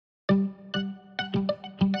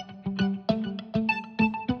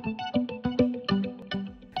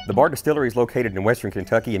The Bar Distillery is located in western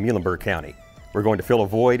Kentucky in Muhlenberg County. We're going to fill a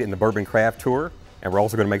void in the bourbon craft tour, and we're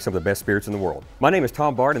also going to make some of the best spirits in the world. My name is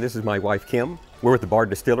Tom Bard, and this is my wife Kim. We're with the Bar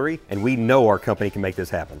Distillery, and we know our company can make this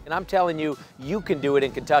happen. And I'm telling you, you can do it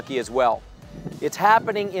in Kentucky as well. It's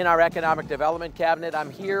happening in our Economic Development Cabinet. I'm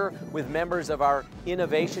here with members of our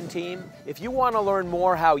innovation team. If you want to learn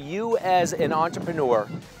more how you as an entrepreneur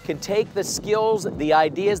can take the skills, the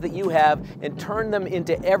ideas that you have, and turn them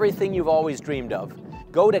into everything you've always dreamed of,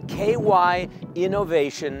 go to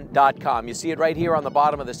kyinnovation.com. You see it right here on the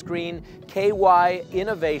bottom of the screen,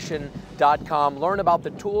 kyinnovation.com. Learn about the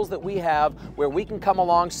tools that we have where we can come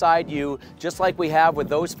alongside you, just like we have with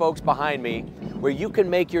those folks behind me, where you can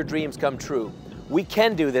make your dreams come true. We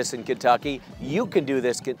can do this in Kentucky. You can do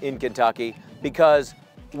this in Kentucky because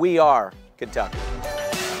we are Kentucky.